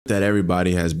that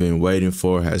everybody has been waiting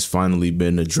for has finally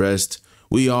been addressed.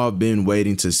 We all been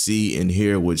waiting to see and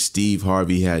hear what Steve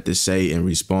Harvey had to say in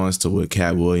response to what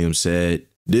Cat Williams said.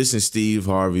 This is Steve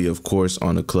Harvey, of course,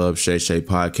 on the Club Shay Shay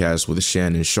podcast with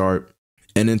Shannon Sharp.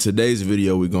 And in today's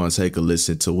video, we're going to take a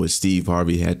listen to what Steve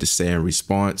Harvey had to say in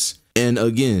response. And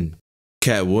again,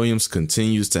 Cat Williams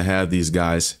continues to have these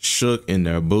guys shook in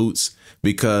their boots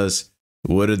because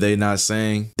what are they not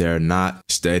saying? They're not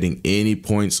stating any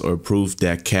points or proof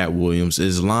that Cat Williams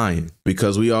is lying,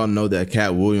 because we all know that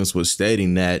Cat Williams was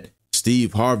stating that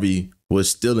Steve Harvey was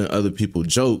stealing other people's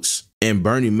jokes, and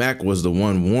Bernie Mac was the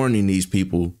one warning these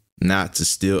people not to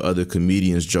steal other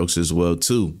comedians' jokes as well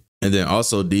too. And then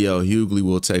also D.L. Hughley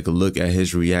will take a look at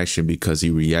his reaction because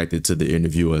he reacted to the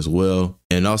interview as well.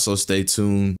 And also stay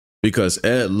tuned because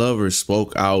Ed Lover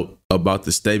spoke out about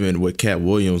the statement where Cat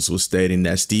Williams was stating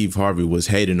that Steve Harvey was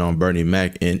hating on Bernie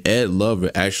Mac, and Ed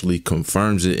Lover actually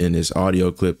confirms it in this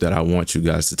audio clip that I want you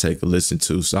guys to take a listen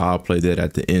to. So I'll play that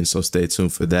at the end, so stay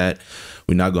tuned for that.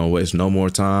 We're not going to waste no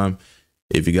more time.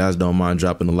 If you guys don't mind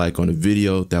dropping a like on the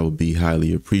video, that would be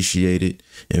highly appreciated.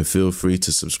 And feel free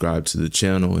to subscribe to the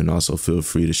channel, and also feel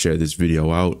free to share this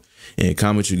video out and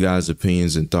comment you guys'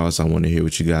 opinions and thoughts. I want to hear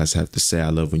what you guys have to say. I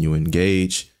love when you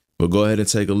engage. But go ahead and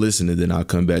take a listen, and then I'll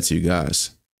come back to you guys.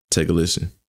 Take a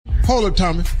listen. Hold it,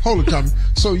 Tommy. Hold it, Tommy.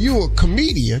 So you a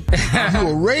comedian, you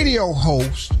a radio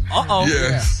host. Uh-oh.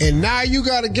 Yes. And now you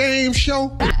got a game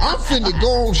show? I'm finna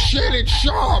go on Shannon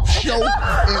Sharp show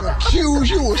and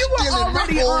accuse you of stealing my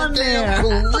whole damn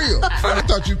career. I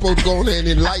thought you were supposed to go in there and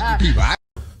enlighten people.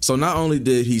 So not only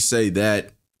did he say that,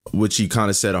 which he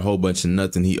kind of said a whole bunch of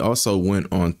nothing, he also went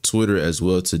on Twitter as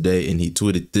well today, and he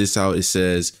tweeted this out. It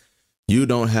says, "You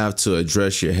don't have to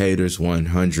address your haters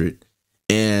 100.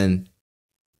 And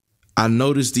I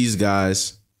noticed these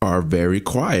guys are very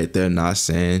quiet. They're not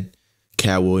saying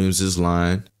Cat Williams is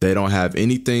lying. They don't have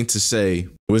anything to say,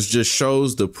 which just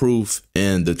shows the proof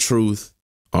and the truth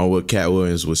on what Cat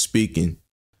Williams was speaking.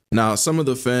 Now, some of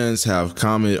the fans have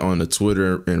commented on the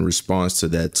Twitter in response to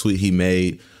that tweet he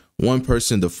made. One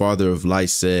person, the Father of Light,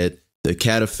 said, "The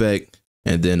Cat Effect."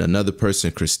 And then another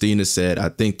person, Christina, said, "I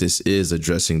think this is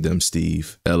addressing them,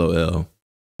 Steve. LOL.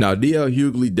 Now, D.L.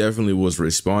 Hughley definitely was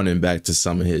responding back to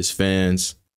some of his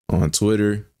fans on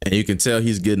Twitter. And you can tell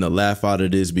he's getting a laugh out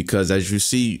of this because, as you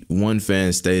see, one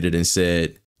fan stated and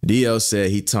said, "DL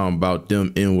said he talking about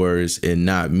them N-words and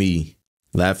not me."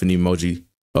 Laughing emoji.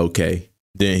 Okay.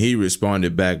 Then he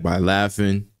responded back by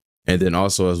laughing. And then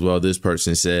also as well, this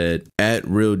person said, "At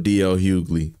real D.L.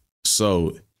 Hughley.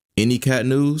 So, any cat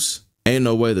news? Ain't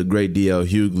no way the great D.L.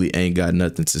 Hughley ain't got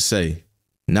nothing to say.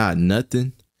 Not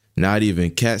nothing. Not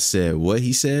even Cat said what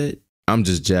he said. I'm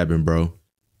just jabbing, bro."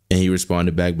 And he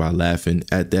responded back by laughing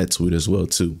at that tweet as well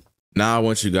too. Now I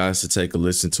want you guys to take a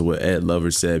listen to what Ed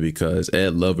Lover said, because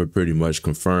Ed Lover pretty much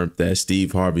confirmed that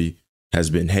Steve Harvey has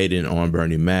been hating on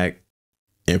Bernie Mac,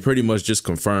 and pretty much just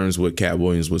confirms what Cat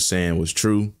Williams was saying was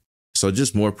true. So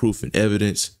just more proof and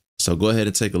evidence. So go ahead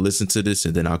and take a listen to this,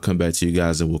 and then I'll come back to you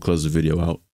guys and we'll close the video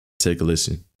out. Take a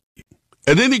listen.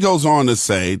 And then he goes on to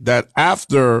say that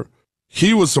after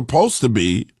he was supposed to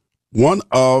be one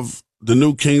of the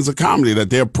new kings of comedy, that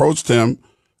they approached him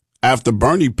after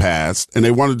Bernie passed and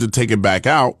they wanted to take it back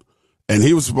out. And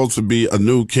he was supposed to be a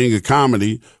new king of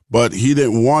comedy, but he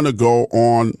didn't want to go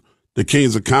on the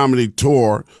Kings of Comedy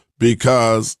tour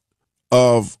because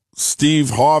of Steve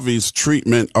Harvey's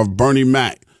treatment of Bernie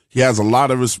Mac. He has a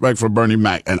lot of respect for Bernie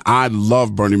Mac, and I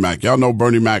love Bernie Mac. Y'all know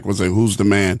Bernie Mac was a Who's the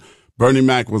Man. Bernie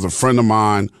Mac was a friend of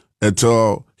mine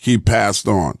until he passed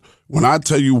on. When I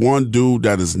tell you one dude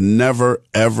that has never,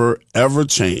 ever, ever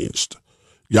changed,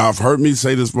 y'all have heard me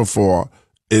say this before,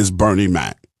 is Bernie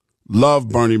Mac. Love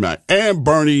Bernie Mac. And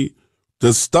Bernie,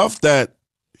 the stuff that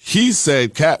he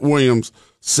said, Cat Williams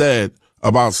said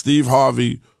about Steve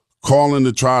Harvey calling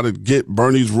to try to get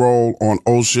Bernie's role on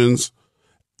Oceans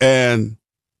and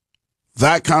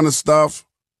that kind of stuff,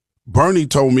 Bernie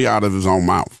told me out of his own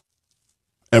mouth.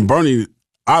 And Bernie,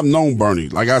 I've known Bernie.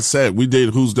 Like I said, we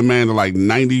did Who's the Man in like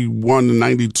 91 to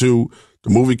 92. The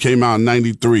movie came out in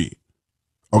 93.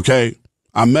 Okay?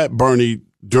 I met Bernie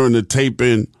during the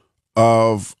taping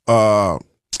of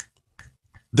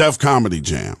Def Comedy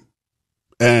Jam.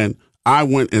 And I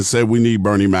went and said, we need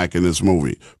Bernie Mac in this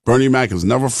movie. Bernie Mac has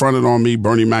never fronted on me.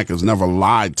 Bernie Mac has never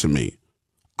lied to me.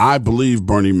 I believe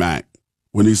Bernie Mac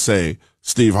when he say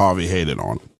Steve Harvey hated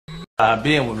on him.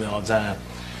 Being with me all the time.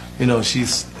 You know,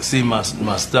 she's seen my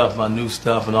stuff, my new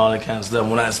stuff, and all that kind of stuff.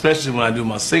 Especially when I do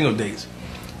my single dates,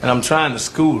 and I'm trying to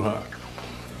school her.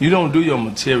 You don't do your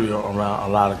material around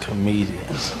a lot of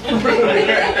comedians.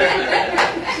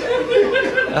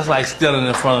 That's like stealing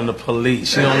in front of the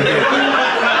police. You don't get it.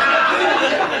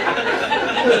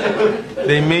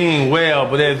 They mean well,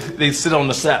 but they sit on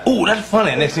the side. Ooh, that's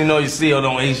funny. Next thing you know, you see it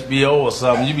on HBO or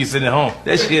something. You be sitting at home.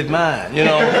 That shit mine, you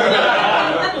know.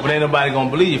 But ain't nobody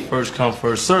gonna believe you. First come,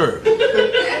 first serve.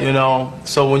 You know.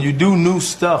 So when you do new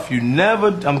stuff, you never.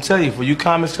 I'm telling you, for you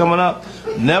comics coming up,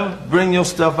 never bring your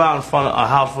stuff out in front of a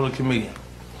house full of comedians.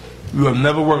 You will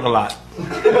never work a lot.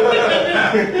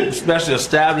 Especially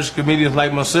established comedians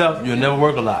like myself, you'll never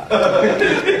work a lot.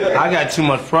 I got too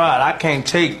much pride. I can't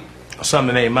take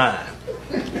something that ain't mine.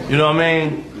 You know what I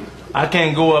mean? I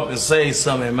can't go up and say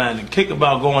something ain't mine. The kick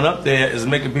about going up there is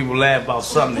making people laugh about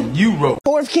something you wrote.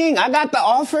 Fourth King, I got the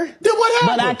offer. Then what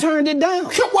happened? But I turned it down.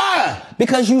 Why?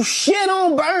 Because you shit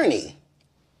on Bernie.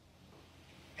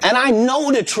 And I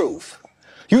know the truth.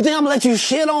 You think I'm gonna let you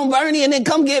shit on Bernie and then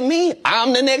come get me?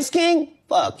 I'm the next king?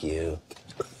 Fuck you.